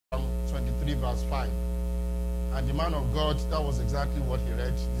23 verse 5. And the man of God, that was exactly what he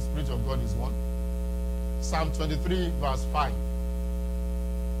read. The Spirit of God is one. Psalm 23 verse 5.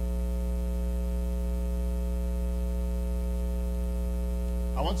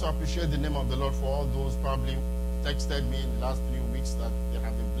 I want to appreciate the name of the Lord for all those probably texted me in the last 3 weeks that they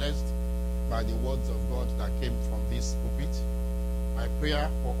have been blessed by the words of God that came from this pulpit. My prayer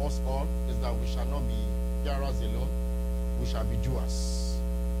for us all is that we shall not be hearers alone, we shall be doers.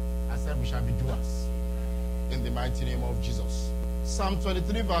 I said we shall be doers in the mighty name of Jesus. Psalm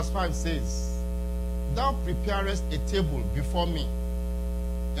 23 verse 5 says, Thou preparest a table before me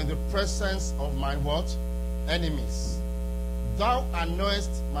in the presence of my what? Enemies. Thou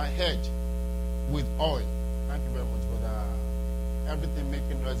anointest my head with oil. Thank you very much, brother. Everything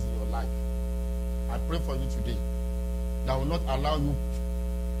making noise in your life. I pray for you today that will not allow you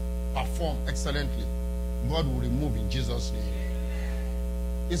to perform excellently. God will remove in Jesus' name.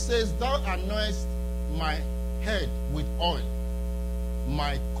 It says, Thou anointest my head with oil.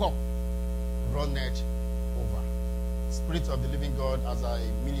 My cup runneth over. Spirit of the living God, as I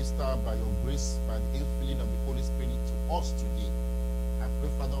minister by your grace, by the infilling of the Holy Spirit to us today, I pray,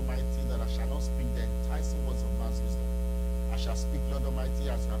 Father Almighty, that I shall not speak the enticing words of man's wisdom. I shall speak, Lord Almighty,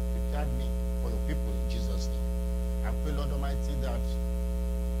 as you have prepared me for your people in Jesus' name. I pray, Lord Almighty, that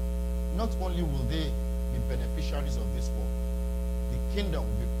not only will they be beneficiaries of this world, the kingdom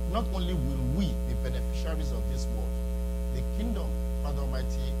will be, not only will we be beneficiaries of this world, the kingdom, Father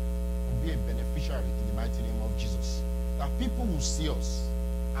Almighty, will be a beneficiary in the mighty name of Jesus. That people will see us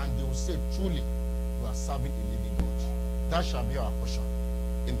and they will say, truly, we are serving a living God. That shall be our portion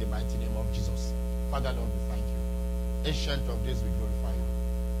in the mighty name of Jesus. Father, Lord, we thank you. Ancient of days, we glorify you.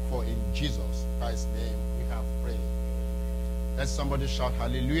 For in Jesus Christ's name we have prayed. Let somebody shout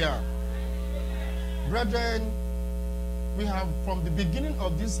hallelujah. Brethren, we have, from the beginning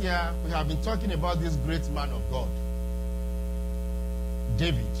of this year, we have been talking about this great man of God,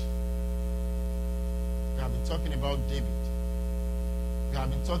 David. We have been talking about David. We have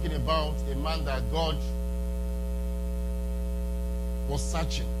been talking about a man that God was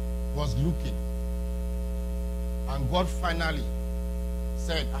searching, was looking. And God finally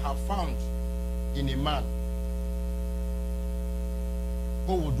said, I have found in a man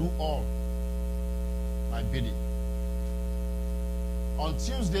who will do all my bidding. On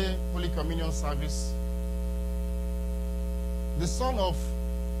Tuesday, Holy Communion service, the son of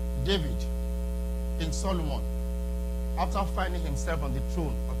David, King Solomon, after finding himself on the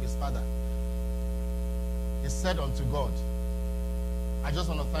throne of his father, he said unto God, I just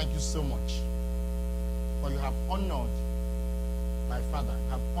want to thank you so much, for you have honored my father,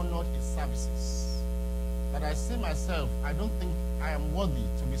 you have honored his services. But I see myself, I don't think I am worthy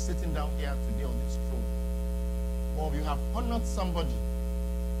to be sitting down here today on this throne. But you have honored somebody,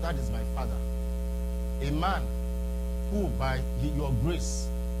 that is my father. A man who by your grace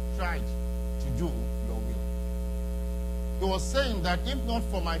tried to do your will. He was saying that if not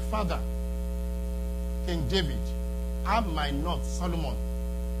for my father, King David, I might not, Solomon,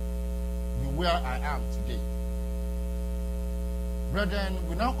 be where I am today. Brethren,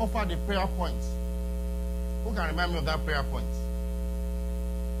 we now offer the prayer point. Who can remind me of that prayer point?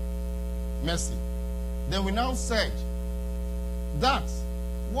 Mercy. Then we now said that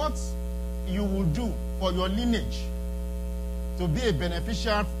what you will do for your lineage to be a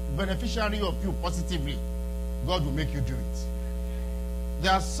beneficiary of you positively, God will make you do it.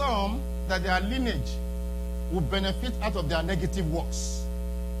 There are some that their lineage will benefit out of their negative works.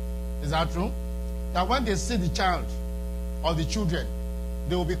 Is that true? That when they see the child or the children,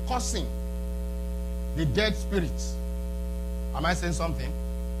 they will be cursing the dead spirits. Am I saying something?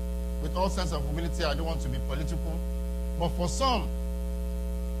 With all sense of humility, I don't want to be political. But for some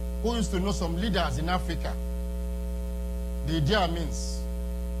who used to know some leaders in Africa, the Idi Amins,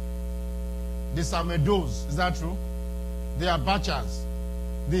 the Samedos, is that true? The Abachas,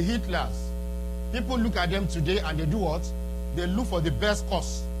 the Hitlers. People look at them today and they do what? They look for the best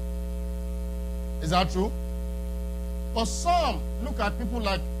cause. Is that true? For some, look at people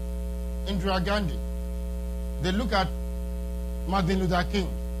like Indira Gandhi. They look at Martin Luther King.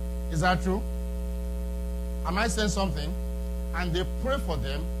 Is that true? Am I saying something? And they pray for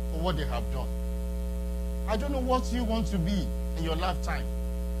them for what they have done. I don't know what you want to be in your lifetime.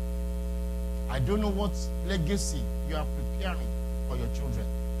 I don't know what legacy you are preparing for your children.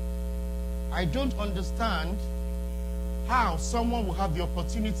 I don't understand how someone will have the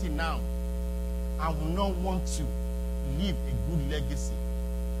opportunity now and will not want to leave a good legacy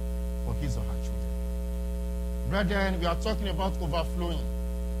for his or her children. Brethren, we are talking about overflowing.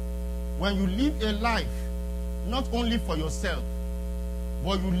 When you live a life not only for yourself,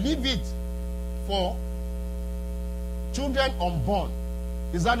 but you leave it for children unborn,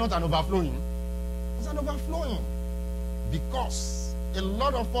 is that not an overflowing? It's an overflowing. Because a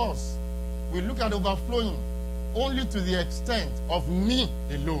lot of us, we look at overflowing only to the extent of me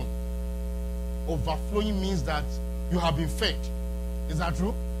alone. Overflowing means that you have been fed. Is that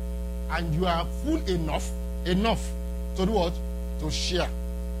true? And you are full enough to do what? To share.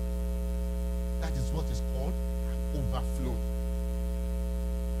 That is what is called an overflow.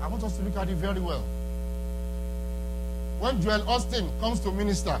 I want us to look at it very well. When Joel Austin comes to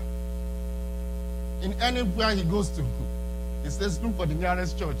minister, in anywhere he goes to, he says, look for the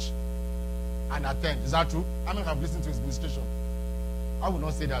nearest church and attend. Is that true? I may have listened to his ministration. I will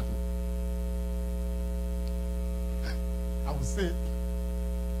not say that. I will say,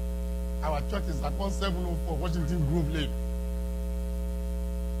 our church is at 1704 Washington Grove Lane.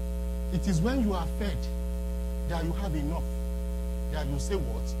 It is when you are fed that you have enough, that you say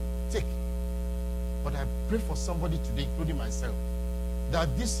what? Take. But I pray for somebody today, including myself,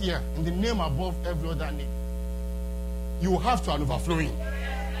 that this year, in the name above every other name, you will have to an overflowing.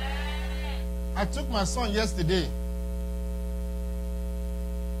 I took my son yesterday.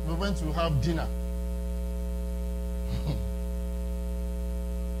 We went to have dinner.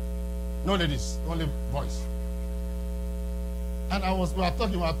 No ladies, only boys. And we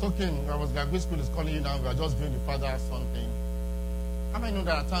were talking. I was like, which school is calling you now? We are just doing the father-son thing. How many know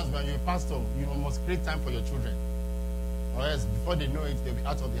there are times when you're a pastor, you must create time for your children? Or else, before they know it, they'll be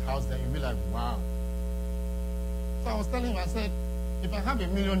out of the house, then you'll be like, wow. So I was telling him, I said, if I have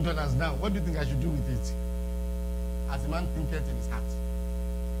 $1 million now, what do you think I should do with it? As a man thinketh in his heart.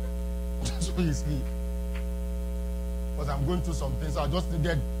 So you see. Because I'm going through some things, so I just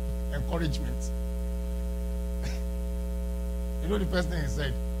needed encouragement. You know the first thing he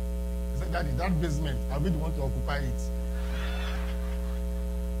said? He said, Daddy, that basement, I really want to occupy it.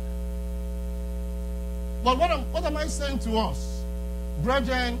 But what am I saying to us?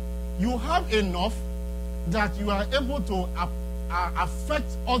 Brethren, you have enough that you are able to affect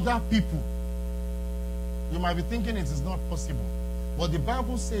other people. You might be thinking it is not possible. But the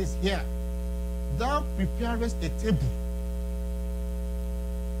Bible says here, thou preparest a table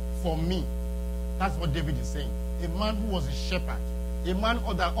for me. That's what David is saying. A man who was a shepherd, a man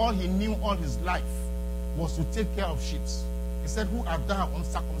that all he knew all his life was to take care of sheep. He said, who art thou,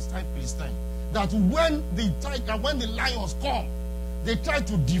 uncircumcised Philistine? That when the lions come, they try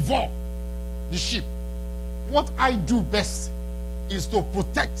to devour the sheep. What I do best is to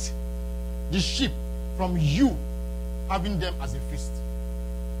protect the sheep from you having them as a feast.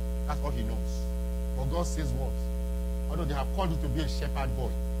 That's all he knows. But God says what? Although they have called you to be a shepherd boy,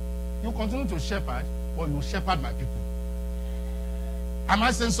 you continue to shepherd, but you shepherd my people. Am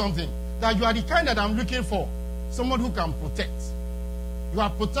I saying something? That you are the kind that I'm looking for. Someone who can protect. You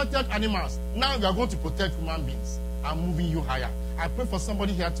have protected animals. Now you are going to protect human beings. I'm moving you higher. I pray for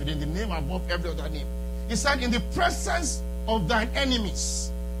somebody here today in the name above every other name. He said, in the presence of thine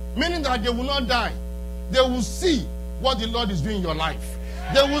enemies, meaning that they will not die. They will see what the Lord is doing in your life.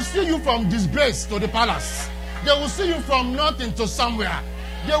 They will see you from disgrace to the palace. They will see you from nothing to somewhere.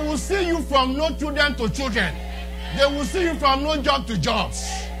 They will see you from no children to children. They will see you from no job to jobs.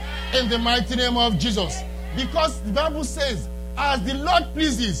 In the mighty name of Jesus. Because the Bible says, as the Lord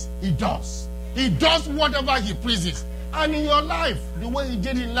pleases, he does. He does whatever he pleases. And in your life, the way he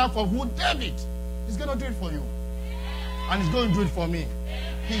did in the life of who? David. He's going to do it for you. And he's going to do it for me.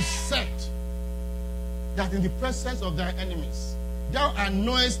 He said that in the presence of thy enemies, thou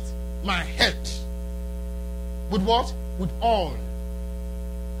anointest my head. With what? With oil.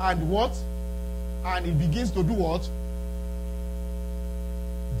 And what? And it begins to do what?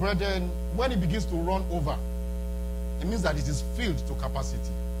 Brethren, when it begins to run over, it means that it is filled to capacity.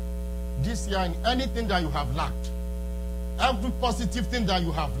 This year, in anything that you have lacked, every positive thing that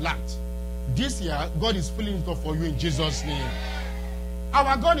you have lacked, this year, God is filling it up for you in Jesus' name.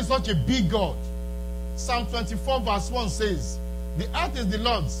 Our God is such a big God. Psalm 24 verse 1 says, the earth is the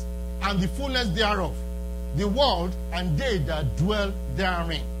Lord's, and the fullness thereof, the world and they that dwell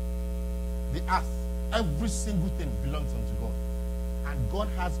therein. The earth, every single thing belongs unto God. And God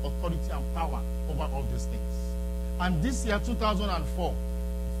has authority and power over all these things. And this year, 2004,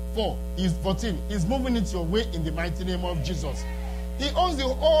 is 14, is moving it your way in the mighty name of Jesus. He owns the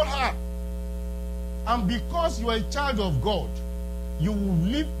whole earth. And because you are a child of God, you will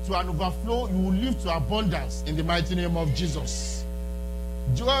live to an overflow, you will live to abundance in the mighty name of Jesus.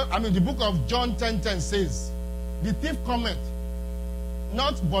 The book of John 10:10 says, the thief cometh,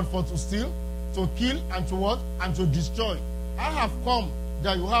 not but for to steal, to kill, and to what? And to destroy. I have come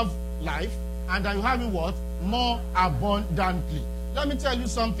that you have life, and that you have it what? More abundantly. Let me tell you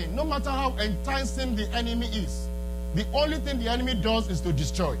something. No matter how enticing the enemy is, the only thing the enemy does is to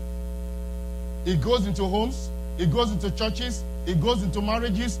destroy. He goes into homes, he goes into churches, he goes into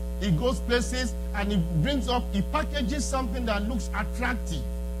marriages, he goes places, and he packages something that looks attractive.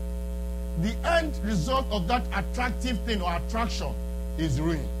 The end result of that attractive thing or attraction is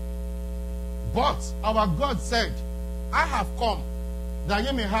ruin. But our God said, I have come that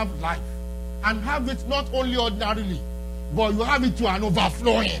you may have life, and have it not only ordinarily, but you have it to an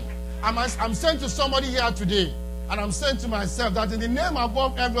overflowing. I'm saying to somebody here today, and I'm saying to myself, that in the name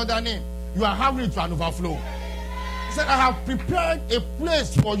above every other name, you are having it to an overflow. He said, I have prepared a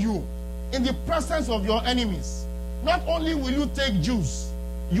place for you in the presence of your enemies. Not only will you take juice,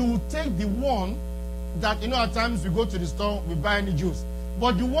 you will take the one that, at times we go to the store, we buy any juice.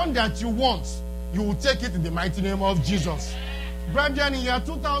 But the one that you want, you will take it in the mighty name of Jesus. Brethren, in year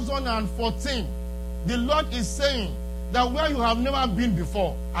 2014, the Lord is saying that where you have never been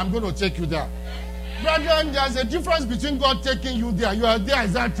before, I'm going to take you there. Brethren, there's a difference between God taking you there. You are there,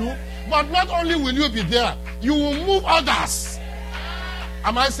 is that true? But not only will you be there, you will move others.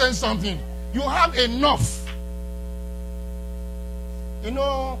 Am I saying something? You have enough.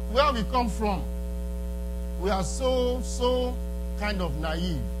 Where we come from, we are so kind of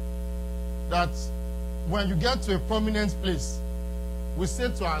naive that when you get to a prominent place, we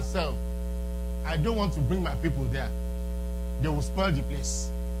say to ourselves, I don't want to bring my people there. They will spoil the place.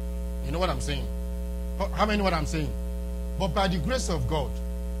 You know what I'm saying? How many know what I'm saying? But by the grace of God,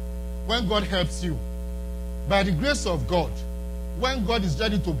 when God helps you, by the grace of God, when God is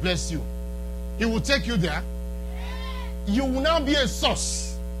ready to bless you, He will take you there. You will now be a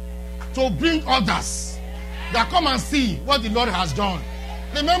source to bring others that come and see what the Lord has done.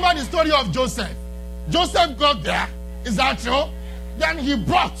 Remember the story of Joseph. Joseph got there. Is that true? Then he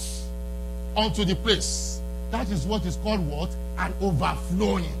brought onto the place. That is what is called what? An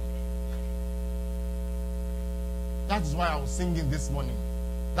overflowing. That is why I was singing this morning.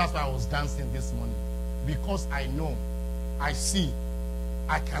 That's why I was dancing this morning. Because I know, I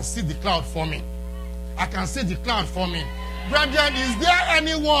can see the cloud forming. I can see the cloud forming. Brethren, is there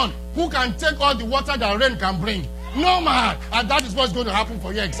anyone who can take all the water that rain can bring? No man. And that is what's going to happen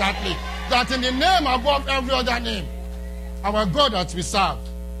for you exactly. That in the name above every other name, our God that we serve,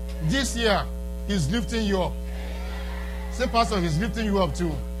 this year, He's lifting you up. Say, Pastor, He's lifting you up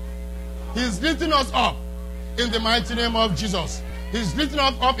too. He's lifting us up in the mighty name of Jesus. He's lifting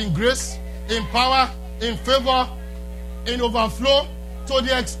us up in grace, in power, in favor, in overflow, to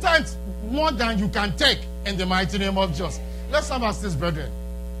the extent more than you can take in the mighty name of Jesus. Let's have our this, brethren.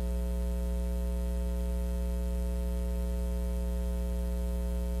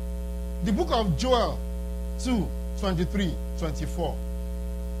 The book of Joel 2:23-24.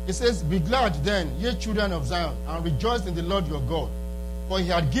 It says, Be glad then, ye children of Zion, and rejoice in the Lord your God, for He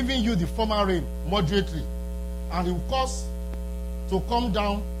had given you the former rain moderately, and He will cause to come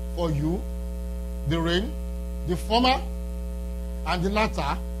down for you the rain, the former and the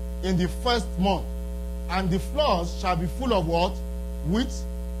latter, in the first month. And the floors shall be full of what? Wheat,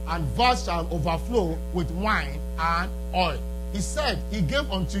 and vats shall overflow with wine and oil. He said, He gave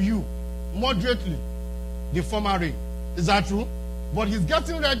unto you moderately the former rain. Is that true? But He's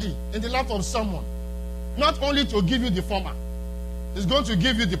getting ready in the life of someone, not only to give you the former, He's going to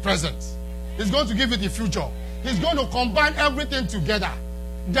give you the present. He's going to give you the future. He's going to combine everything together,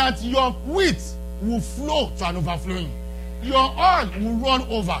 that your wheat will flow to an overflowing. Your oil will run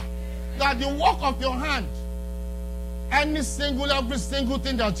over. That the work of your hand, every single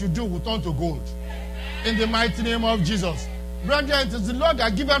thing that you do will turn to gold. In the mighty name of Jesus. Brethren, it is the Lord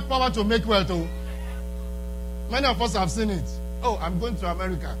that giveth power to make wealth. Oh. Many of us have seen it. Oh, I'm going to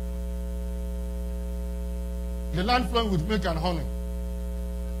America. The land flowing with milk and honey.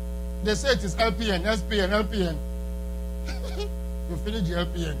 They say it is LPN, SPN, LPN. You finish the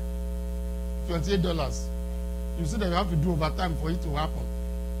LPN. $28. You see that you have to do overtime for it to happen.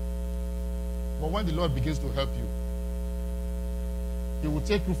 But when the Lord begins to help you, He will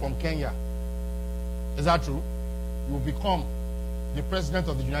take you from Kenya. Is that true? You will become the President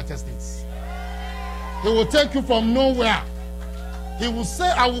of the United States. He will take you from nowhere. He will say,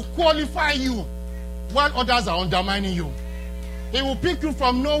 I will qualify you while others are undermining you. He will pick you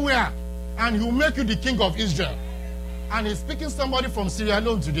from nowhere and He will make you the king of Israel. And He's picking somebody from Sierra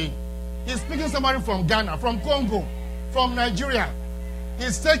Leone today. He's picking somebody from Ghana, from Congo, from Nigeria.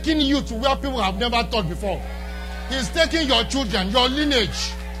 He's taking you to where people have never thought before. He's taking your children, your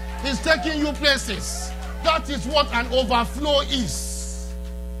lineage. He's taking you places. That is what an overflow is.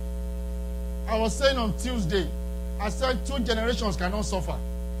 I was saying on Tuesday, I said 2 generations cannot suffer.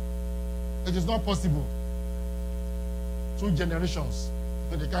 It is not possible. 2 generations,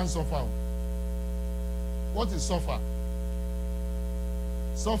 and they can't suffer. What is suffer?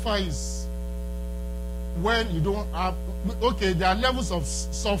 Suffer is when you don't have, okay, there are levels of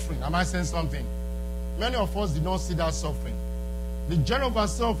suffering. Am I saying something? Many of us did not see that suffering. The general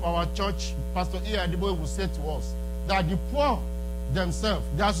overseer of our church, Pastor E. Adiboye, will say to us that the poor themselves,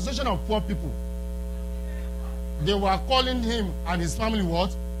 the association of poor people, they were calling him and his family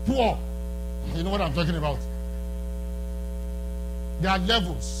what? Poor. You know what I'm talking about? There are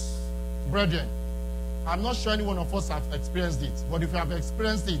levels, brethren. I'm not sure any one of us have experienced it, but if you have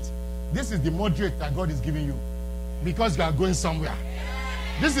experienced it, this is the moderate that God is giving you because you are going somewhere.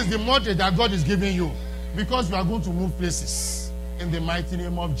 This is the moderate that God is giving you because you are going to move places in the mighty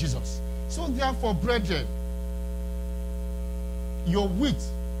name of Jesus. So therefore, brethren, your wheat,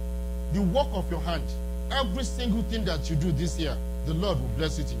 the work of your hand, every single thing that you do this year, the Lord will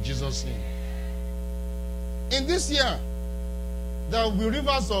bless it in Jesus' name. In this year, there will be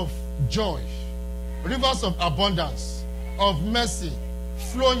rivers of joy, rivers of abundance, of mercy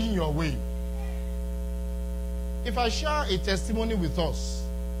flowing your way. If I share a testimony with us,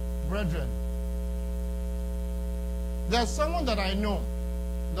 brethren, there's someone that I know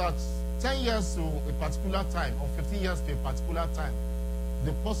that 10 years to a particular time or 15 years to a particular time,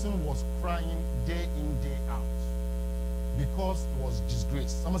 the person was crying day in, day out because he was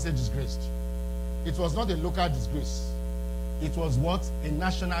disgraced. Someone said disgraced. It was not a local disgrace. It was what? A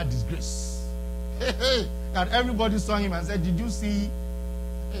national disgrace. That everybody saw him and said, did you see?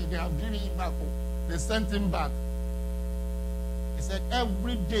 Hey, they have driven him back. They sent him back. He said,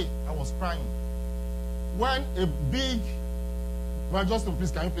 every day I was crying. When a big, well, Justin,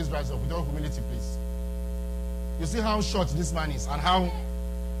 please, can you please rise up with all humility, please? You see how short this man is and how,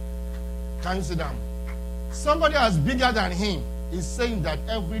 can you sit down? Somebody as bigger than him is saying that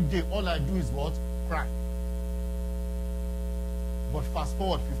every day all I do is what? Cry. But fast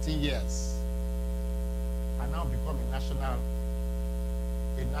forward 15 years, I now become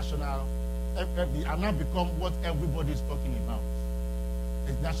I now become what everybody is talking about.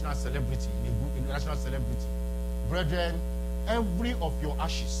 A national celebrity, a national celebrity. Brethren, every of your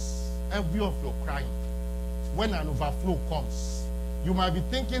ashes, every of your crying, when an overflow comes, you might be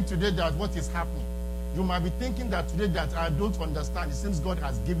thinking today that what is happening. You might be thinking that today that I don't understand. It seems God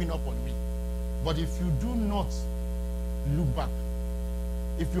has given up on me. But if you do not look back,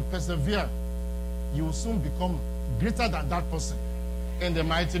 if you persevere, you will soon become greater than that person in the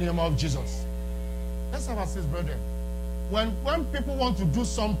mighty name of Jesus. Let's have a seat, brethren. When people want to do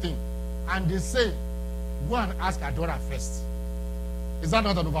something and they say, go and ask Adora first. Is that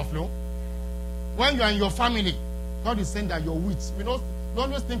not an overflow? When you are in your family, God is saying that your wheat, we don't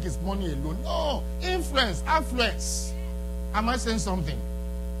always think it's money alone. No, influence, affluence. Am I saying something?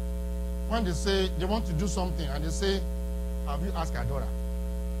 When they say they want to do something and they say, have you asked Adora?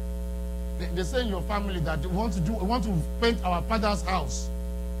 They say in your family that we want to paint our father's house.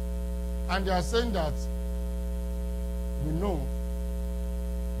 And they are saying that we know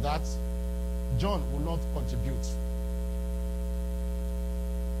that John will not contribute.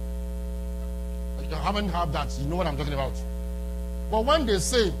 You haven't heard that, you know what I'm talking about. But when they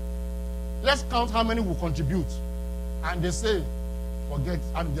say, let's count how many will contribute, and they say, forget,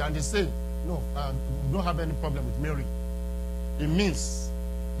 and they say, no, we don't have any problem with Mary. It means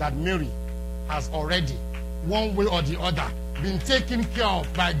that Mary has already, one way or the other, been taken care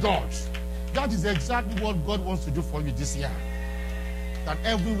of by God. That is exactly what God wants to do for you this year. That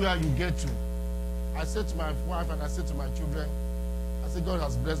everywhere you get to, I said to my wife and I said to my children, I said, God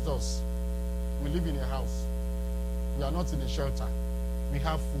has blessed us. We live in a house. We are not in a shelter. We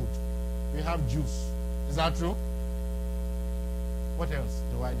have food. We have juice. Is that true? What else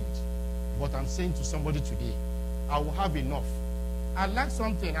do I need? But I'm saying to somebody today, I will have enough. I like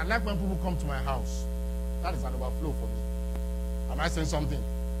something. I like when people come to my house. That is an overflow for me. Am I saying something?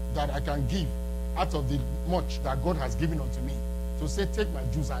 That I can give out of the much that God has given unto me. To say, take my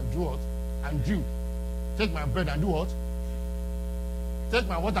juice and do what? And drink. Take my bread and do what? Take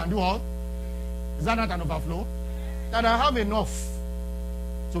my water and do what? Is that not an overflow? That I have enough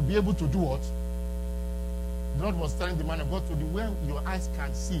to be able to do what? The Lord was telling the man of God, to the way your eyes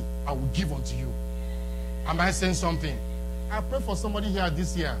can see, I will give unto you. Am I saying something? I pray for somebody here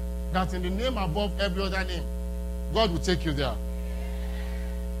this year that in the name above every other name, God will take you there.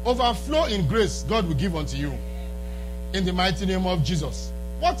 Overflow in grace, God will give unto you. In the mighty name of Jesus.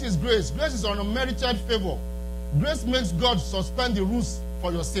 What is grace? Grace is an unmerited favor. Grace makes God suspend the rules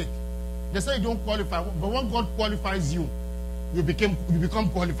for your sake. They say you don't qualify, but when God qualifies you, you become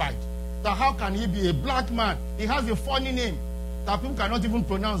qualified. So how can he be a black man? He has a funny name that people cannot even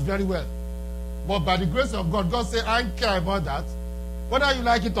pronounce very well. But by the grace of God, God said, I care about that. Whether you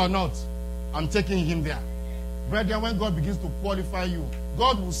like it or not, I'm taking him there. Brethren, when God begins to qualify you,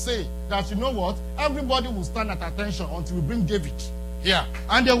 God will say that, you know what? Everybody will stand at attention until we bring David here.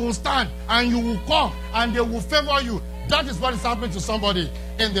 And they will stand, and you will come, and they will favor you. That is what is happening to somebody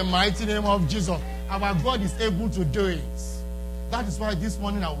in the mighty name of Jesus. Our God is able to do it. That is why this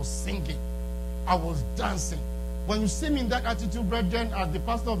morning I was singing. I was dancing. When you see me in that attitude, brethren, as the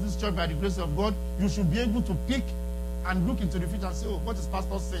pastor of this church, by the grace of God, you should be able to pick and look into the future and say, oh, what is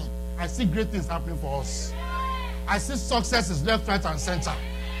pastor saying? I see great things happening for us. I see successes left, right, and center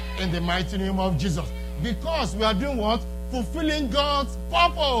in the mighty name of Jesus. Because we are doing what? Fulfilling God's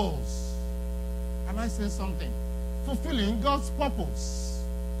purpose. Am I saying something? Fulfilling God's purpose.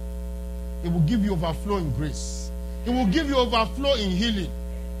 It will give you overflow in grace. It will give you overflow in healing.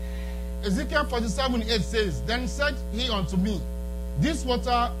 Ezekiel 47:8 says, Then said he unto me, This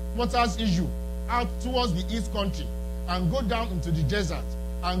waters issue out towards the east country, and go down into the desert,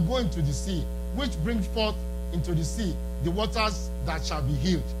 and go into the sea, which brings forth into the sea the waters that shall be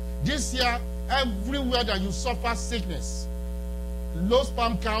healed. This year, everywhere that you suffer sickness, low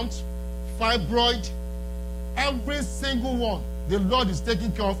sperm count, fibroid, every single one, the Lord is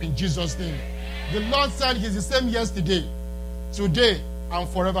taking care of in Jesus' name. The Lord said he's the same yesterday, today, and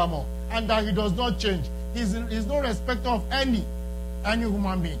forevermore. And that he does not change. He's no respecter of any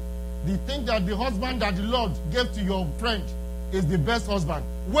human being. The thing that the husband that the Lord gave to your friend is the best husband.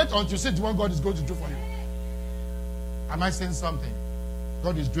 Wait until you see the one God is going to do for you. Am I saying something?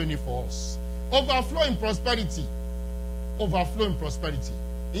 God is doing it for us. Overflow in prosperity. Overflow in prosperity.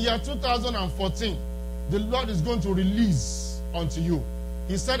 In year 2014, the Lord is going to release unto you.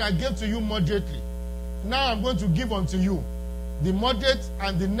 He said, I gave to you moderately. Now I'm going to give unto you the moderate,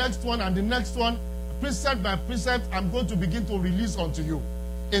 and the next one, and the next one, precept by precept, I'm going to begin to release unto you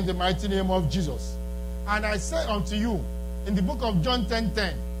in the mighty name of Jesus. And I say unto you, in the book of John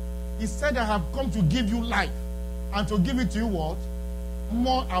 10:10, he said, I have come to give you life, and to give it to you what?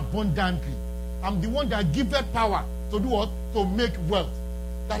 More abundantly. I'm the one that giveth power to do what? To make wealth.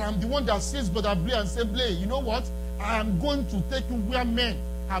 That I'm the one that sees Brother Blay and say, Blay, you know what? I am going to take you where men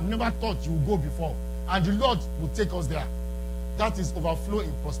have never thought you would go before. And the Lord will take us there. That is overflow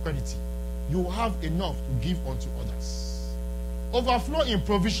in prosperity. You will have enough to give unto others. Overflow in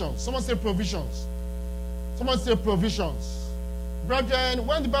provisions. Someone say provisions. Someone say provisions. Brethren,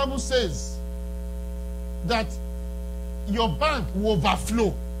 when the Bible says that your bank will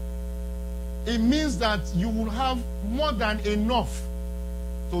overflow, it means that you will have more than enough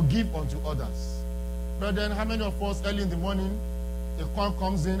to give unto others. Brethren, how many of us early in the morning, a call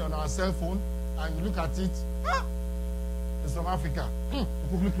comes in on our cell phone and you look at it, it's from Africa.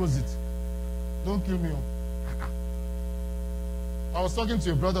 Quickly close it. Don't kill me. I was talking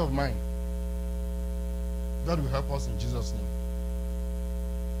to a brother of mine. God will help us in Jesus' name.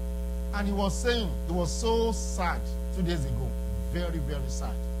 And he was saying, it was so sad 2 days ago. Very, very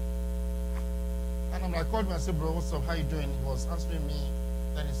sad. And I'm like, called him and said, bro, what's up? How you doing? He was answering me.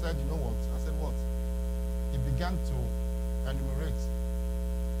 Then he said, you know what? I said, what? He began to enumerate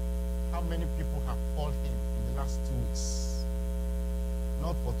how many people have called him in the last 2 weeks.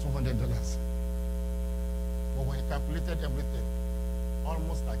 Not for $200. But when he calculated everything,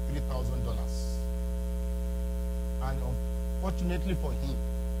 almost like $3,000. And unfortunately for him,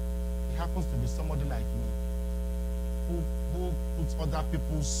 he happens to be somebody like me who puts other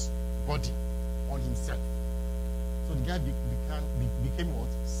people's body on himself. So the guy became what?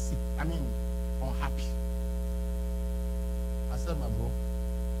 Sick. Unhappy. I said, my bro,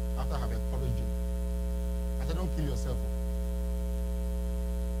 after I have encouraged him, I said, don't kill yourself.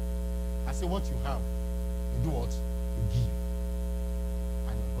 I said, what you have, you do what? You give.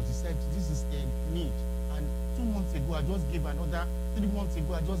 But he said, this is a need. And 2 months ago, I just gave another. 3 months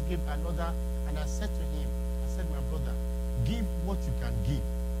ago, I just gave another. And I said to him, I said, my brother, give what you can give.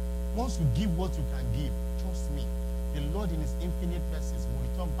 Once you give what you can give, trust me, the Lord in his infinite mercies will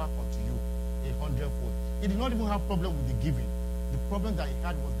return back unto you 100-fold. He did not even have problem with the giving. The problem that he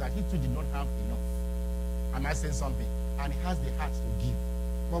had was that he too did not have enough. Am I saying something? And he has the heart to give.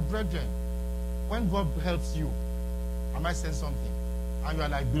 But brethren, when God helps you, am I saying something? And you are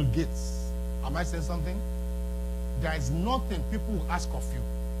like Bill Gates. Am I saying something? There is nothing people will ask of you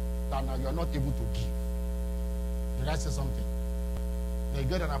that now you are not able to give. Did I say something? They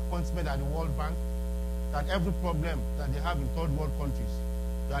get an appointment at the World Bank that every problem that they have in third world countries,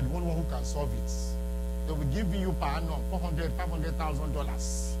 you are the only one who can solve it. They will give you per annum $400,000,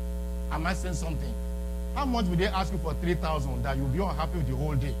 $500,000. Am I saying something? How much will they ask you for $3,000 that you'll be unhappy with the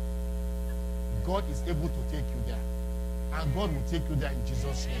whole day? God is able to take you there. And God will take you there in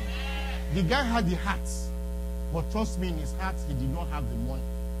Jesus' name. The guy had the heart, but trust me, in his heart, he did not have the money.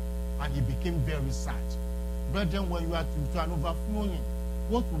 And he became very sad. Brethren, when you are to an overflowing,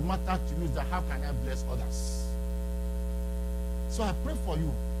 what would matter to you is that how can I bless others? So I pray for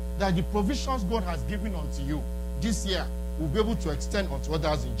you that the provisions God has given unto you this year will be able to extend unto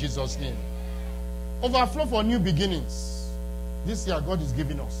others in Jesus' name. Overflow for new beginnings. This year God is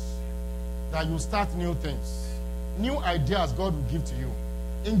giving us that you start new things. New ideas God will give to you.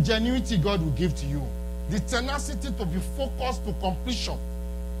 Ingenuity God will give to you. The tenacity to be focused to completion,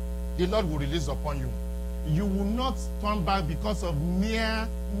 the Lord will release upon you. You will not turn back because of mere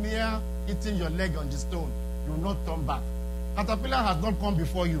hitting your leg on the stone. You will not turn back. Caterpillar has not come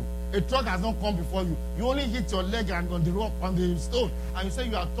before you. A truck has not come before you. You only hit your leg and on the rope, on the stone, and you say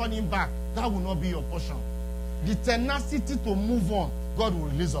you are turning back. That will not be your portion. The tenacity to move on, God will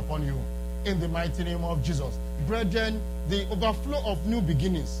release upon you in the mighty name of Jesus. Brethren, the overflow of new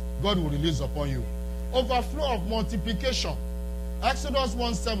beginnings, God will release upon you. Overflow of multiplication. Exodus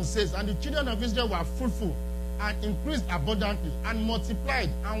 1:7 says, and the children of Israel were fruitful and increased abundantly and multiplied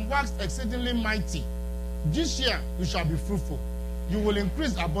and waxed exceedingly mighty. This year you shall be fruitful. You will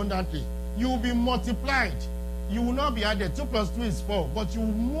increase abundantly. You will be multiplied. You will not be added. 2 + 2 is 4. But you will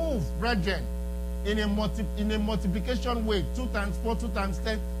move, brethren, in a multiplication way. 2 times 4, 2 times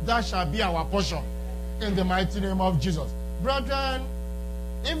 10. That shall be our portion in the mighty name of Jesus. Brethren,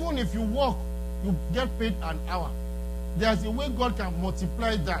 even if you work, you get paid an hour. There's a way God can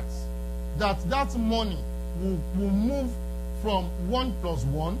multiply that. That money will move from 1 +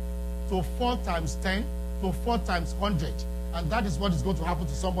 1 to 4 times 10 to 4 times 100. And that is what is going to happen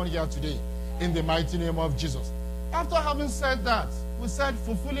to somebody here today in the mighty name of Jesus. After having said that, we said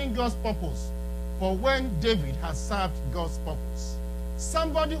fulfilling God's purpose for when David has served God's purpose.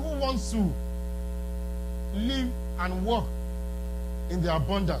 Somebody who wants to live and walk in the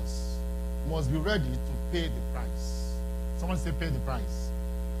abundance must be ready to pay the price. Someone say pay the price.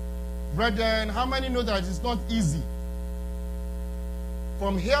 Brethren, how many know that it's not easy?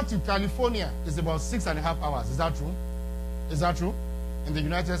 From here to California is about 6.5 hours. Is that true? Is that true? In the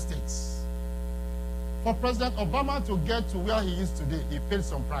United States. For President Obama to get to where he is today, he paid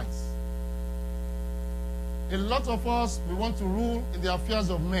some price. A lot of us, we want to rule in the affairs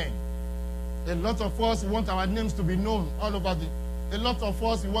of men. A lot of us, we want our names to be known all over a lot of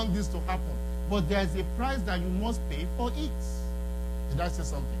us, we want this to happen. But there's a price that you must pay for it. Did I say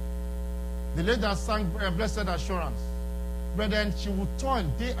something? The lady that sang Blessed Assurance, brethren, she would toil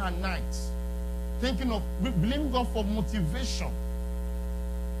day and night, thinking of, believing God for motivation.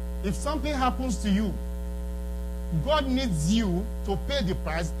 If something happens to you, God needs you to pay the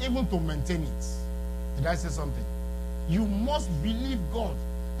price, even to maintain it. Did I say something? You must believe God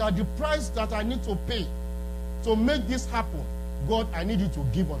that the price that I need to pay to make this happen, God, I need you to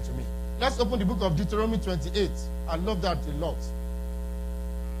give unto me. Let's open the book of Deuteronomy 28. I love that a lot.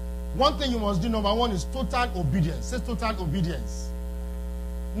 One thing you must do, number one, is total obedience. Say total obedience.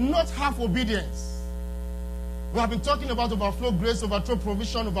 Not half obedience. We have been talking about overflow grace, overflow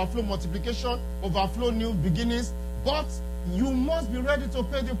provision, overflow multiplication, overflow new beginnings. But you must be ready to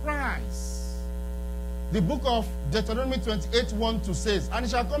pay the price. The book of Deuteronomy 28, 1-2 says, and it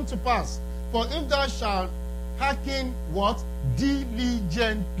shall come to pass, for if thou shalt hearken what?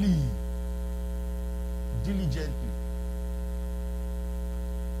 Diligently. Diligently.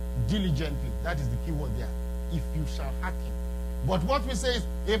 Diligently. That is the key word there. If you shall hearken. But what we say is,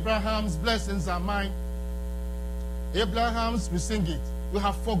 Abraham's blessings are mine. Abraham's, we sing it. We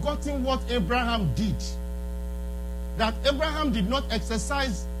have forgotten what Abraham did. That Abraham did not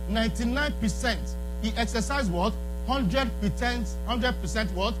exercise 99%. He exercised what?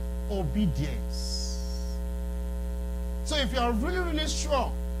 100% what? Obedience. So if you are really, really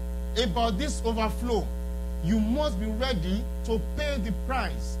sure about this overflow, you must be ready to pay the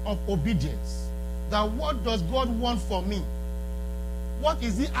price of obedience. That what does God want from me? What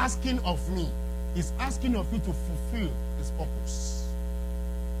is he asking of me? He's asking of you to fulfill his purpose.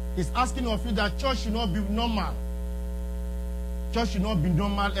 He's asking of you that church should not be normal. Church should not be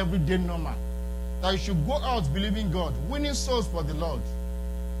normal, everyday normal. That you should go out believing God, winning souls for the Lord.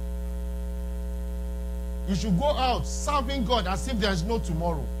 You should go out serving God as if there is no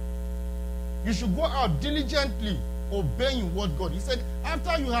tomorrow. You should go out diligently obeying what God. He said,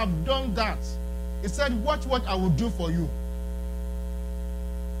 after you have done that, he said, watch what I will do for you.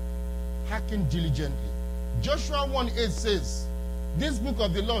 Hearken diligently. Joshua 1:8 says, this book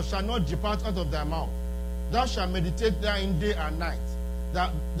of the law shall not depart out of thy mouth. Thou shalt meditate therein day and night,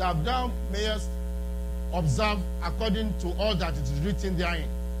 that thou mayest observe according to all that is written therein.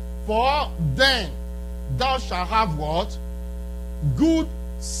 For then thou shalt have what? Good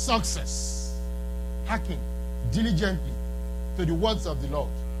success. Hearken diligently to the words of the Lord.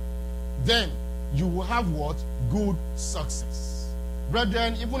 Then you will have what? Good success.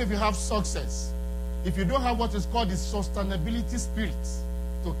 Brethren, even if you have success, if you don't have what is called the sustainability spirit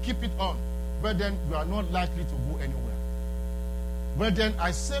to keep it on, brethren, you are not likely to go anywhere. Brethren,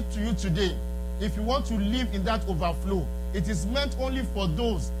 I say to you today, if you want to live in that overflow, it is meant only for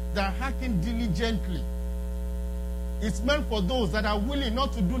those that hearken diligently. It's meant for those that are willing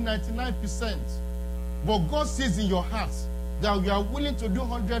not to do 99%. But God sees in your heart that you are willing to do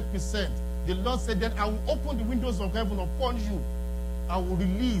 100%. The Lord said, then I will open the windows of heaven upon you. I will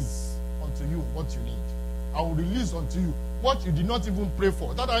release unto you what you need. I will release unto you what you did not even pray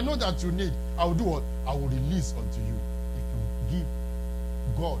for. That I know that you need. I will do what? I will release unto you if you give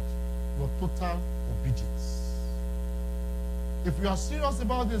God your total obedience. If you are serious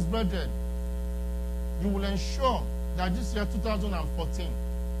about this, brethren, you will ensure that this year 2014,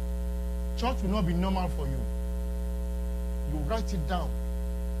 church will not be normal for you. You write it down.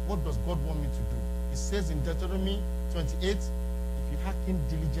 What does God want me to do? It says in Deuteronomy 28, if you hearken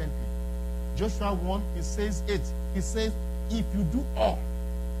diligently. Joshua 1, it says 8. It says, if you do all,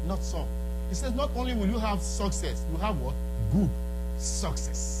 not some. It says, not only will you have success, you have what? Good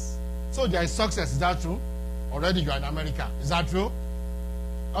success. So there is success. Is that true? Already you are in America. Is that true?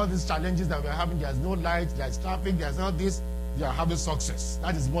 All these challenges that we are having, there's no light, there's traffic, there's all this, they are having success.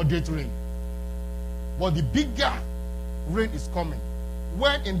 That is moderate rain. But the bigger rain is coming.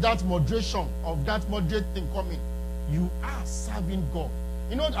 When in that moderation of that moderate thing coming, you are serving God.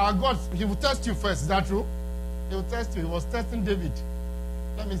 You know, our God, he will test you first. Is that true? He will test you. He was testing David.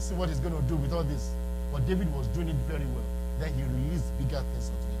 Let me see what he's going to do with all this. But David was doing it very well. Then he released bigger things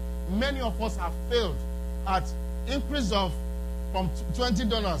unto him. Many of us have failed at increase of from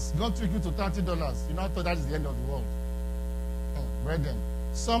 $20, God took you to $30. You know, I thought that is the end of the world. Brethren,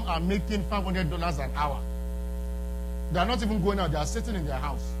 some are making $500 an hour. They are not even going out. They are sitting in their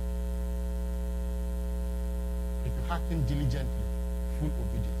house. If you hearken diligently, full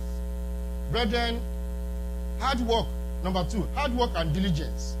obedience. Brethren, hard work. Number 2, hard work and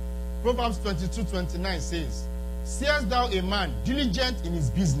diligence. Proverbs 22:29 says, seest thou a man diligent in his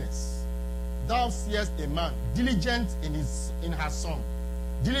business? Thou seest a man diligent in her son,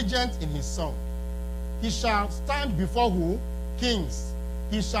 diligent in his son. He shall stand before who? Kings.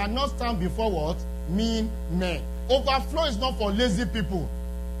 He shall not stand before what? Mean men. Overflow is not for lazy people.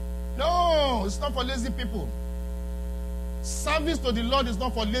 No, it's not for lazy people. Service to the Lord is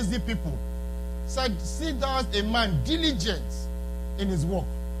not for lazy people. Said, see thou as a man diligent in his work.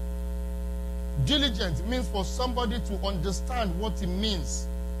 Diligent means for somebody to understand what it means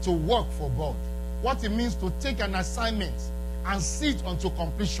to work for God. What it means to take an assignment and see it unto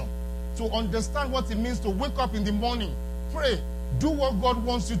completion. To understand what it means to wake up in the morning, pray, do what God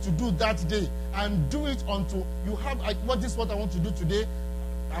wants you to do that day, and do it unto you have. This is what I want to do today.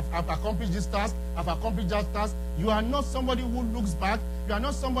 I've accomplished this task. I've accomplished that task. You are not somebody who looks back. You are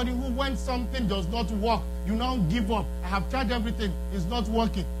not somebody who, when something does not work, you now give up. I have tried everything. It's not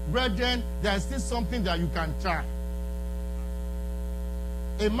working. Brethren, there is still something that you can try.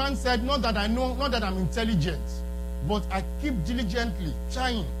 A man said, not that I know, not that I'm intelligent, but I keep diligently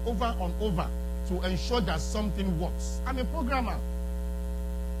trying over and over to ensure that something works. I'm a programmer.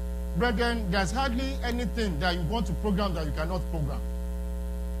 Brethren, there's hardly anything that you want to program that you cannot program.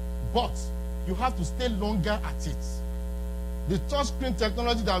 But you have to stay longer at it. The touchscreen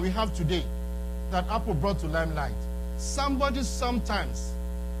technology that we have today, that Apple brought to limelight, somebody sometimes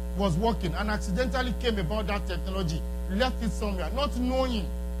was working and accidentally came about that technology, left it somewhere, not knowing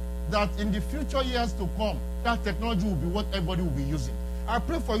that in the future years to come, that technology will be what everybody will be using. I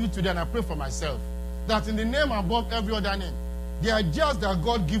pray for you today, and I pray for myself, that in the name above every other name, the ideas that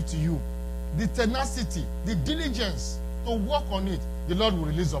God gives to you, the tenacity, the diligence to work on it, the Lord will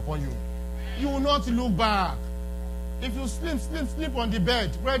release upon you. You will not look back. If you sleep on the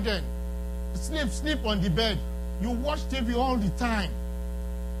bed, brethren, sleep on the bed. You watch TV all the time.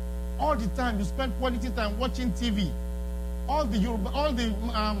 All the time. You spend quality time watching TV. All the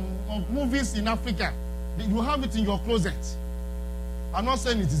movies in Africa, you have it in your closet. I'm not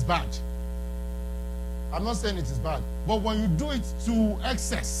saying it is bad. I'm not saying it is bad. But when you do it to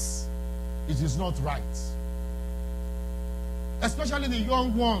excess, it is not right. Especially the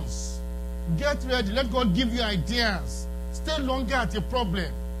young ones. Get ready. Let God give you ideas. Stay longer at a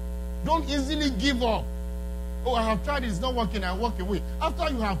problem. Don't easily give up. Oh, I have tried it. It's not working. I walk away. After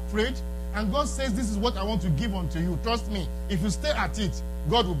you have prayed, and God says, this is what I want to give unto you. Trust me. If you stay at it,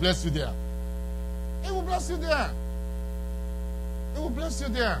 God will bless you there. He will bless you there. He will bless you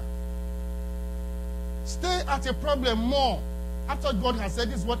there. Stay at a problem more After God has said,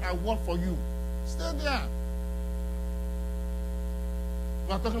 this is what I want for you, stay there.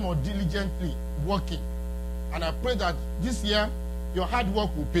 We are talking about diligently working. And I pray that this year, your hard work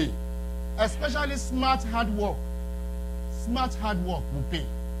will pay. Especially smart hard work. Smart hard work will pay.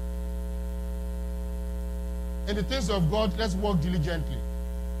 In the things of God, let's work diligently.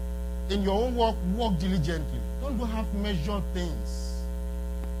 In your own work, work diligently. Don't do half-measured things.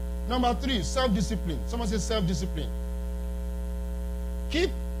 Number 3, self-discipline. Someone say self-discipline. Keep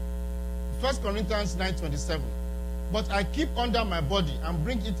 1 Corinthians 9:27. But I keep under my body and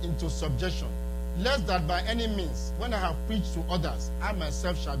bring it into subjection, lest that by any means, when I have preached to others, I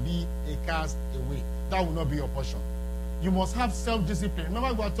myself shall be a cast away. That will not be your portion. You must have self-discipline.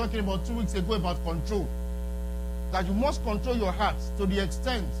 Remember, we were talking about 2 weeks ago about control. That you must control your heart to the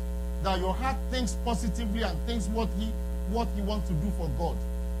extent that your heart thinks positively and thinks what he wants to do for God.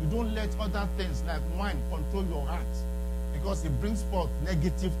 You don't let other things like wine control your heart, because it brings forth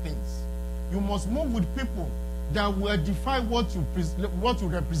negative things. You must move with people that will edify what you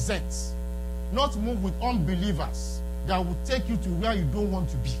represent, not move with unbelievers that will take you to where you don't want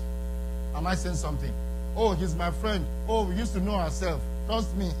to be. Am I saying something? Oh, he's my friend. Oh, we used to know ourselves.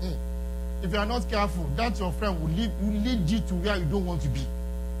 Trust me. If you are not careful, that your friend will lead you to where you don't want to be.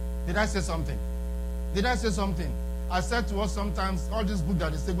 Did I say something? Did I say something? I said to us sometimes, all this book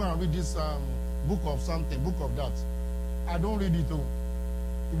that they say, go and read this book of something, book of that. I don't read it all.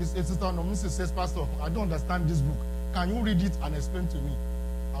 If it's Sister Nomisi says, Pastor, I don't understand this book. Can you read it and explain to me?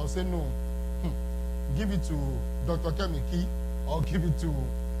 I'll say no. Give it to Dr. Kemiki or give it to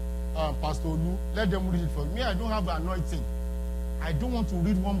Pastor Olu. Let them read it for me. I don't have the anointing. I don't want to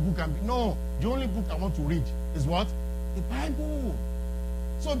read one book and no. The only book I want to read is what? The Bible.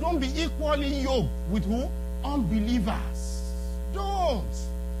 So don't be equally yoked with who? Unbelievers. Don't,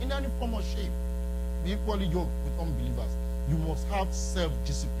 in any form or shape, be equally yoked with unbelievers. You must have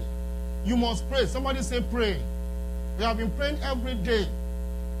self-discipline. You must pray. Somebody say pray. We have been praying every day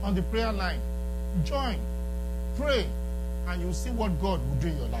on the prayer line. Join, pray, and you'll see what God will do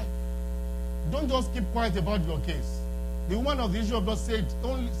in your life. Don't just keep quiet about your case. The woman of the issue of blood said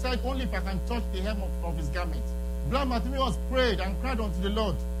only if I can touch the hem of his garment. Blind Bartimaeus prayed and cried unto the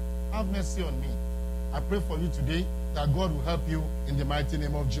Lord, have mercy on me. I pray for you today that God will help you in the mighty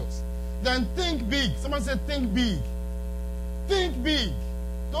name of Jesus. Then think big. Someone said think big. Think big.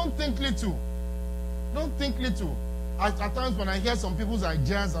 Don't think little. Don't think little. At times when I hear some people's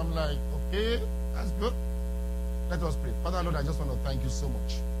ideas, I'm like, okay, that's good. Let us pray. Father, Lord, I just want to thank you so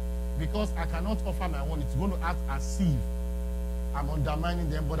much. Because I cannot offer my own. It's going to act as if I'm undermining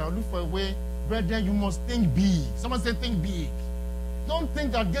them. But I'll look for a way. Brethren, you must think big. Someone say think big. Don't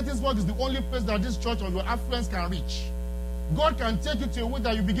think that Gettysburg is the only place that this church or your affluence can reach. God can take you to a way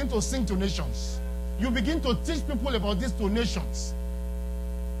that you begin to sing to nations. You begin to teach people about this to nations.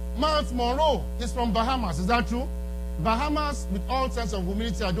 Miles Monroe is from Bahamas. Is that true? Bahamas, with all sense of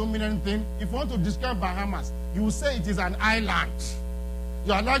humility, I don't mean anything. If you want to describe Bahamas, you will say it is an island.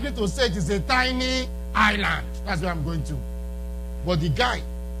 You are likely to say it is a tiny island. That's where I'm going to. But the guy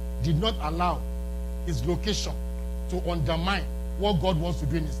did not allow his location to undermine what God wants to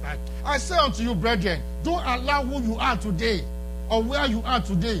do in his life. I say unto you, brethren, don't allow who you are today or where you are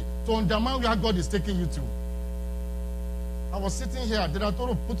today to undermine where God is taking you to. I was sitting here. The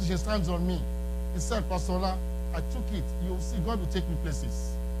Director put his hands on me. He said, Pastor Ola, I took it. You'll see God will take me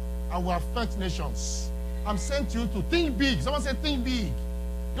places. I will affect nations. I'm saying to you to think big. Someone say think big.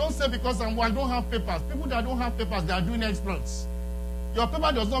 Don't say because I don't have papers. People that don't have papers, they are doing exploits. Your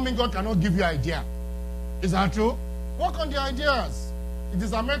paper does not mean God cannot give you idea. Is that true? Work on the ideas. It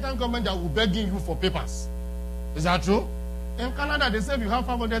is the American government that will begging you for papers. Is that true? In Canada, they say if you have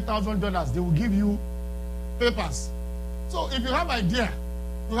 $500,000, they will give you papers. So if you have idea,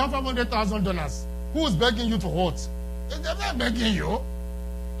 you have $500,000, who is begging you to what? They're not begging you.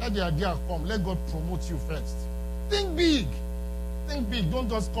 Let the idea come. Let God promote you first. Think big. Think big. Don't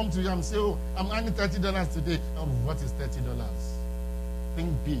just come to you and say, oh, I'm earning $30 today. Oh, what is $30?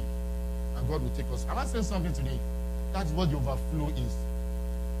 Think big. And God will take us. Am I saying something today? That's what the overflow is.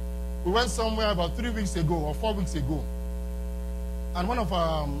 We went somewhere about 3 weeks ago or 4 weeks ago. And one of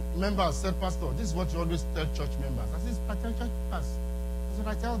our members said, Pastor, this is what you always tell church members. I said, church members. That's what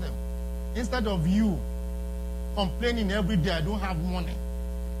I tell them. Instead of you complaining every day, I don't have money.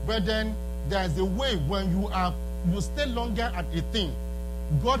 But then there's a way when you stay longer at a thing,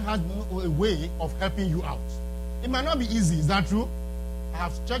 God has a way of helping you out. It might not be easy. Is that true? I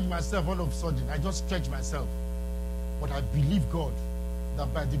have stretched myself all of a sudden. I just stretched myself. But I believe God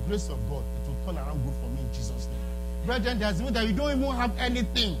that by the grace of God, it will turn around good for me in Jesus' name. Brethren, there's a way that you don't even have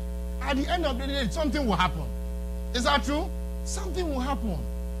anything. At the end of the day, something will happen. Is that true? Something will happen.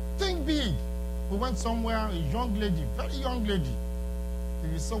 Think big. We went somewhere, a young lady, very young lady.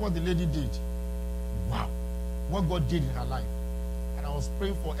 You saw what the lady did. Wow. What God did in her life. And I was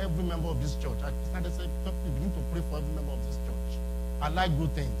praying for every member of this church. I started saying, begin to pray for every member of this church. I like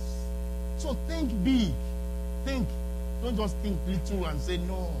good things. So think big. Think. Don't just think little and say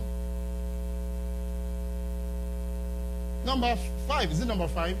no. Number 5. Is it number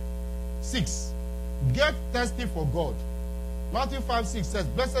 5? 6. Get thirsty for God. Matthew 5:6 says,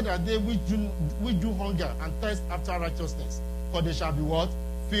 blessed are they which do hunger and thirst after righteousness, for they shall be what?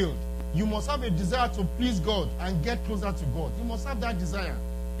 Filled. You must have a desire to please God and get closer to God. You must have that desire.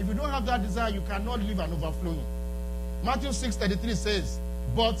 If you don't have that desire, you cannot live an overflowing. Matthew 6:33 says,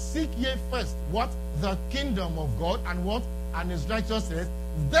 but seek ye first what? The kingdom of God and what? And his righteousness.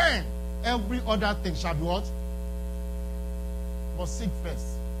 Then every other thing shall be what? But seek first.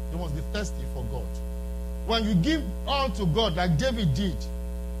 You must be thirsty for God. When you give all to God like David did,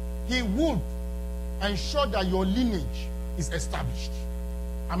 he would ensure that your lineage is established.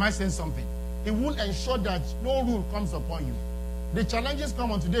 Am I saying something? He will ensure that no rule comes upon you. The challenges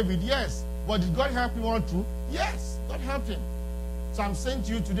come unto David, yes. But did God help him all through? Yes, God helped him. So I'm saying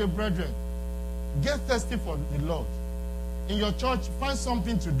to you today, brethren, get thirsty for the Lord. In your church, find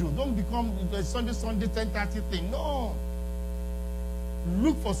something to do. Don't become a Sunday 10:30 thing. No.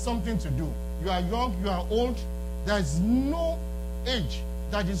 Look for something to do. You are young, you are old. There is no age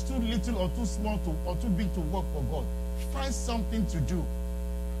that is too little or too small or too big to work for God. Find something to do,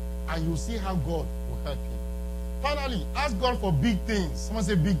 and you'll see how God will help you. Finally, ask God for big things. Someone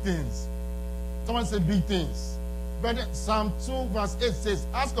say big things. Someone say big things. Brother, Psalm 2 verse 8 says,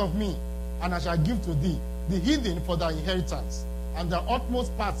 ask of me, and I shall give to thee the heathen for thy inheritance, and the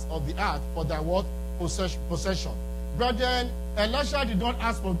utmost parts of the earth for thy what? Possession. Brethren, Elisha did not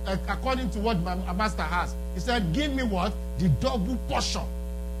ask for according to what my master has. He said, give me what? The double portion.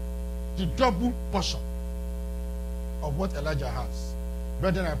 The double portion of what Elijah has.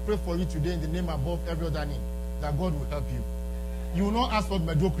 Brethren, I pray for you today in the name above every other name, that God will help you. You will not ask for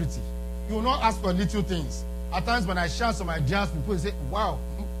mediocrity. You will not ask for little things. At times when I share some ideas, people say, wow,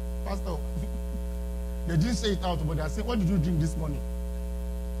 Pastor, they didn't say it out, but they say, what did you drink this morning?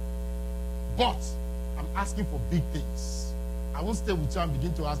 But I'm asking for big things. I won't stay with you and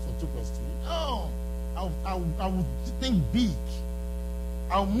begin to ask for 2 + 2. No. I will think big.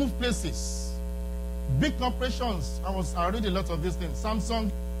 I'll move places. Big corporations. I read a lot of these things. Samsung,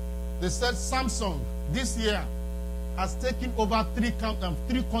 they said Samsung this year has taken over 3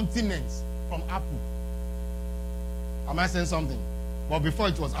 continents from Apple. Am I saying something? But before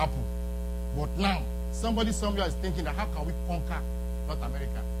it was Apple. But now, somebody somewhere is thinking that how can we conquer North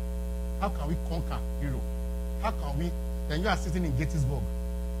America? How can we conquer Europe? How can we? Then you are sitting in Gettysburg.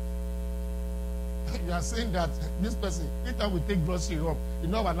 You are saying that this person, each time we take grocery up, you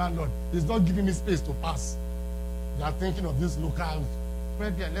know our landlord is not giving me space to pass. You are thinking of this local.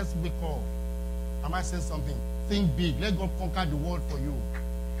 Brethren, let's wake up. Am I saying something? Think big. Let God conquer the world for you.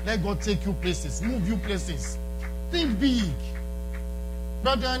 Let God take you places, move you places. Think big.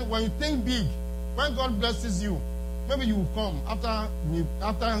 Brethren, when you think big, when God blesses you, maybe you will come after you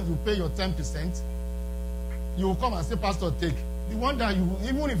pay your 10%, you will come and say, Pastor, take. The one that you,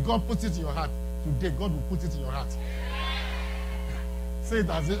 even if God puts it in your heart, today God will put it in your heart. Say it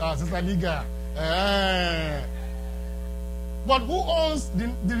as Sister Liga. But who owns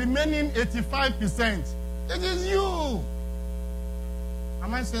the remaining 85%? It is you.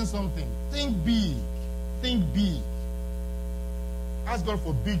 Am I saying something? Think big. Think big. Ask God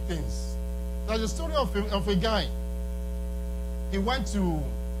for big things. There's a story of a guy. He went to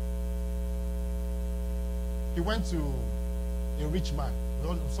a rich man.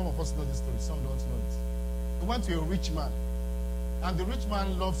 Some of us know this story, some don't know it. He went to a rich man. And the rich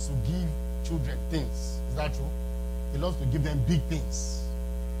man loves to give children things. Is that true? He loves to give them big things.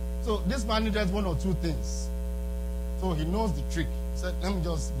 So this man needed 1 or 2 things. So he knows the trick. He said, let me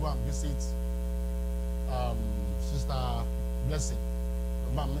just go and visit Sister Blessing.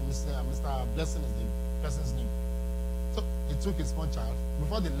 Mr. Blessing is the person's name. So he took his small child.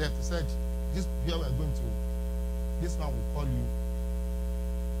 Before they left, he said, this here we're going to, this man will call you.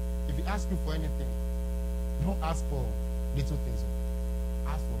 If he asks you for anything, don't ask for little things.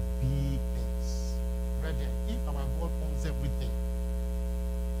 Ask for big things. Brethren, if our God owns everything,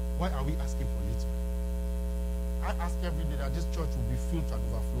 why are we asking for little? I ask every day that this church will be filled and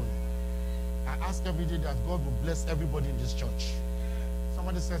overflowing. I ask every day that God will bless everybody in this church.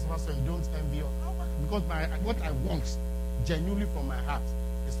 Somebody says, Pastor, you don't envy us. Because what I want genuinely from my heart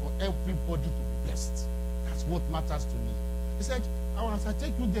is for everybody to be blessed. That's what matters to me. He said, as I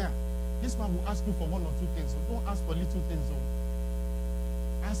take you there, this man will ask you for 1 or 2 things. So don't ask for little things.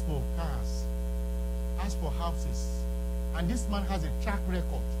 ask for cars, ask for houses. And this man has a track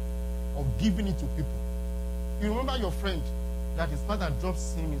record of giving it to people. You remember your friend that his father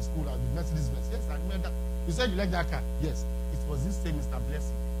drops him in school at the Mercedes-Benz? Yes, I remember that. You said you like that car? Yes. It was this same Mr.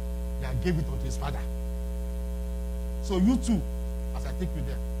 Blessing that gave it unto his father. So you too, as I take you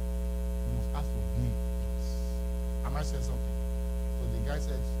there, you must ask for big things. Am I saying something? So the guy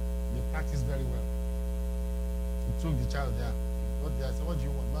said, they practice very well. He took the child there. He got there. I said, what do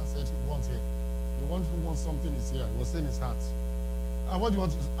you want? Man said, he wants here. The one who wants something is here. He was saying his heart. And what do you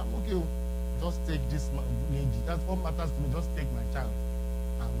want? I'm okay. Just take this lady. That's what matters to me. Just take my child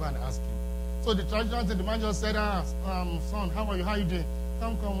and go and ask him. So the traditional thing, the man just said, son, how are you? How are you doing?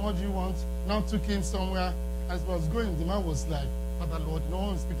 Come, what do you want? Now took him somewhere. As I was going, the man was like, Father Lord, no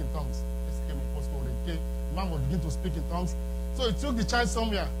one speak in tongues. Just came in postcode. The man would begin to speak in tongues. So he took the child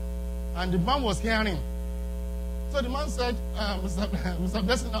somewhere, and the man was hearing. So the man said, Mr.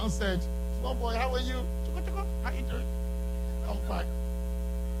 Blessing now said, small boy, how are you? How are you doing? I'm fine.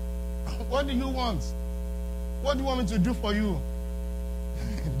 What do you want? What do you want me to do for you?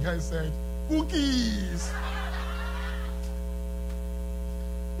 The guy said, cookies.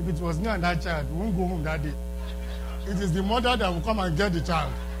 If it was me and that child, we won't go home that day. It is the mother that will come and get the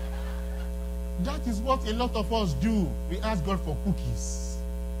child. That is what a lot of us do. We ask God for cookies.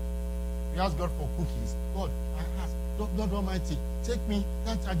 We ask God for cookies. God, I ask, Lord Almighty, take me,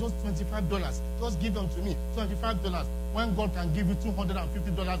 that's just $25. Just give them to me, $25. When God can give you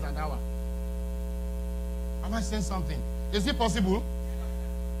 $250 an hour. Am I saying something? Is it possible?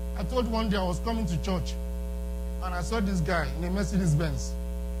 I told one day I was coming to church, and I saw this guy in a Mercedes-Benz.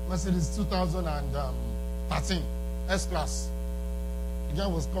 Mercedes 2013, S-Class. The guy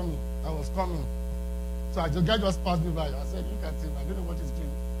was coming. I was coming. So the guy just passed me by. I said, look at him. I don't know what he's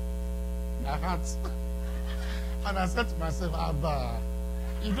doing. My heart. And I said to myself, Abba,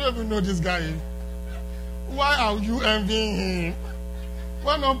 you don't even know this guy. Why are you envying him?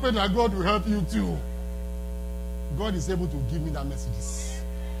 Why not pray that God will help you too? God is able to give me that Mercedes.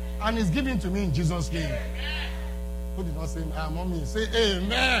 And he's giving to me in Jesus' name. Who did not say, mommy? Say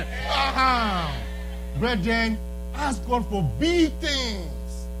amen. Brethren, ask God for big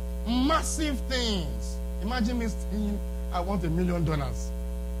things, massive things. Imagine me saying, I want $1 million.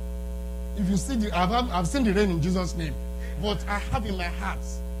 If you see I've seen the rain in Jesus' name, but I have in my heart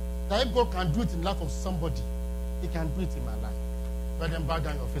that if God can do it in the life of somebody, He can do it in my life. Brethren, bow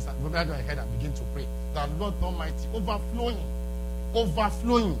down your face, bow down your head, and begin to pray that Lord Almighty, overflowing,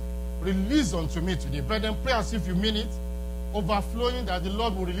 release unto me today. Brethren, pray as if you mean it. Overflowing that the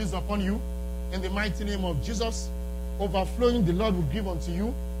Lord will release upon you in the mighty name of Jesus. Overflowing the Lord will give unto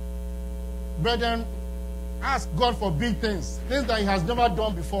you. Brethren, ask God for big things that He has never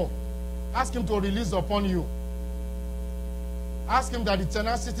done before. Ask Him to release upon you. Ask Him that the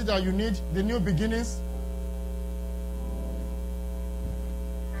tenacity that you need, the new beginnings.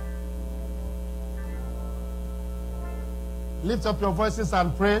 Lift up your voices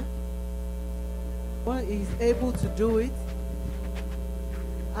and pray. When He is able to do it,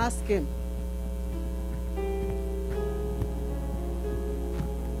 ask Him.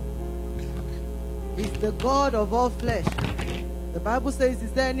 He's the God of all flesh. The Bible says,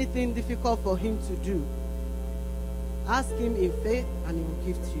 is there anything difficult for Him to do? Ask Him in faith and He will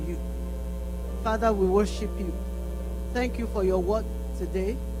give to you. Father, we worship You. Thank You for Your word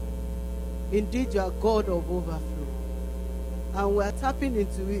today. Indeed, You are God of overflow. And we are tapping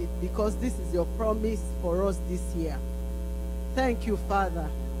into it because this is Your promise for us this year. Thank You, Father.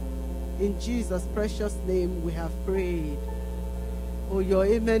 In Jesus' precious name we have prayed. Oh, your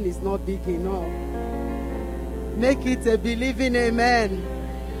amen is not big enough. Make it a believing amen.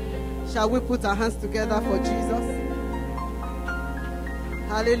 Shall we put our hands together for Jesus?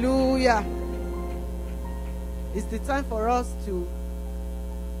 Hallelujah. It's the time for us to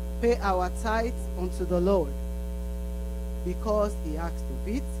pay our tithes unto the Lord because He asked of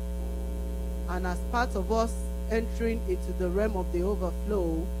it. And as part of us entering into the realm of the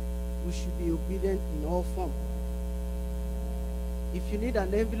overflow, we should be obedient in all forms. If you need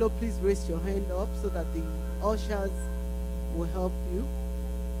an envelope, please raise your hand up so that the ushers will help you.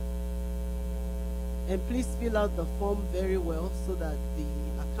 And please fill out the form very well so that the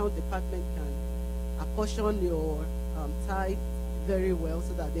account department can apportion your tithe very well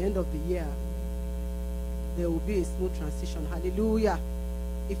so that at the end of the year, there will be a smooth transition. Hallelujah.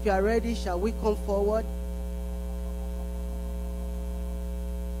 If you are ready, shall we come forward?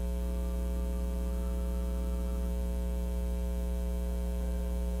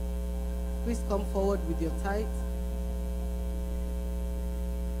 Please come forward with your tithe.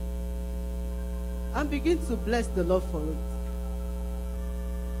 And begin to bless the Lord for it.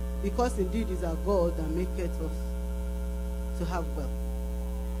 because indeed is our God that maketh us to have wealth.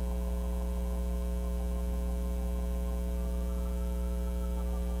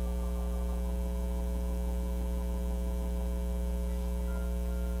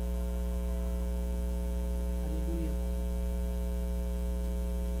 Hallelujah.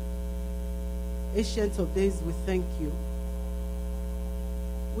 Ancient of days, we thank you.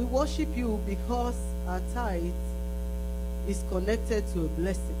 We worship you because our tithe is connected to a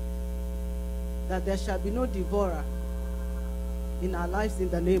blessing, that there shall be no devourer in our lives in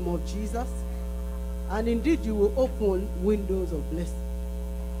the name of Jesus. And indeed, you will open windows of blessing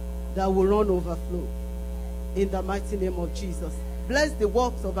that will run overflow in the mighty name of Jesus. Bless the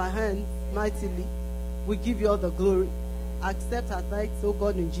works of our hands mightily. We give you all the glory. Accept our tithes, O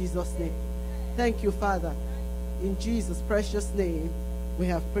God, in Jesus' name. Thank you, Father. In Jesus' precious name, we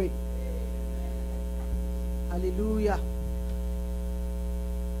have prayed. Hallelujah.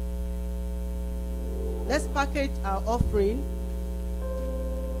 Let's package our offering.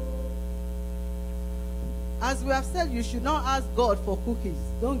 As we have said, you should not ask God for cookies.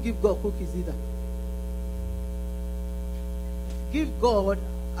 Don't give God cookies either. Give God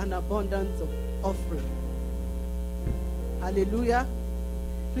an abundance of offering. Hallelujah.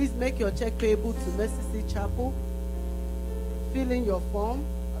 Please make your check payable to Mercy Seat Chapel. Fill in your form,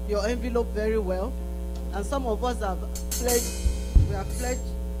 your envelope very well. And some of us have pledged, we have pledged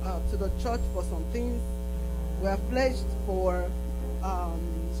to the church for some things. We have pledged for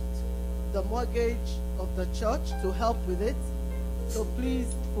the mortgage of the church to help with it. So please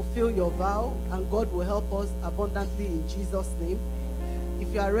fulfill your vow and God will help us abundantly in Jesus' name.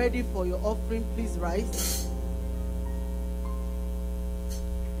 If you are ready for your offering, please rise.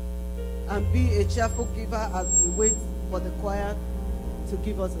 And be a cheerful giver as we wait for the choir to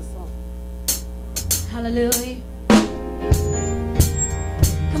give us a song. Hallelujah.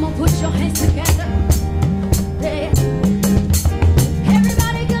 Come on, put your hands together. Yeah.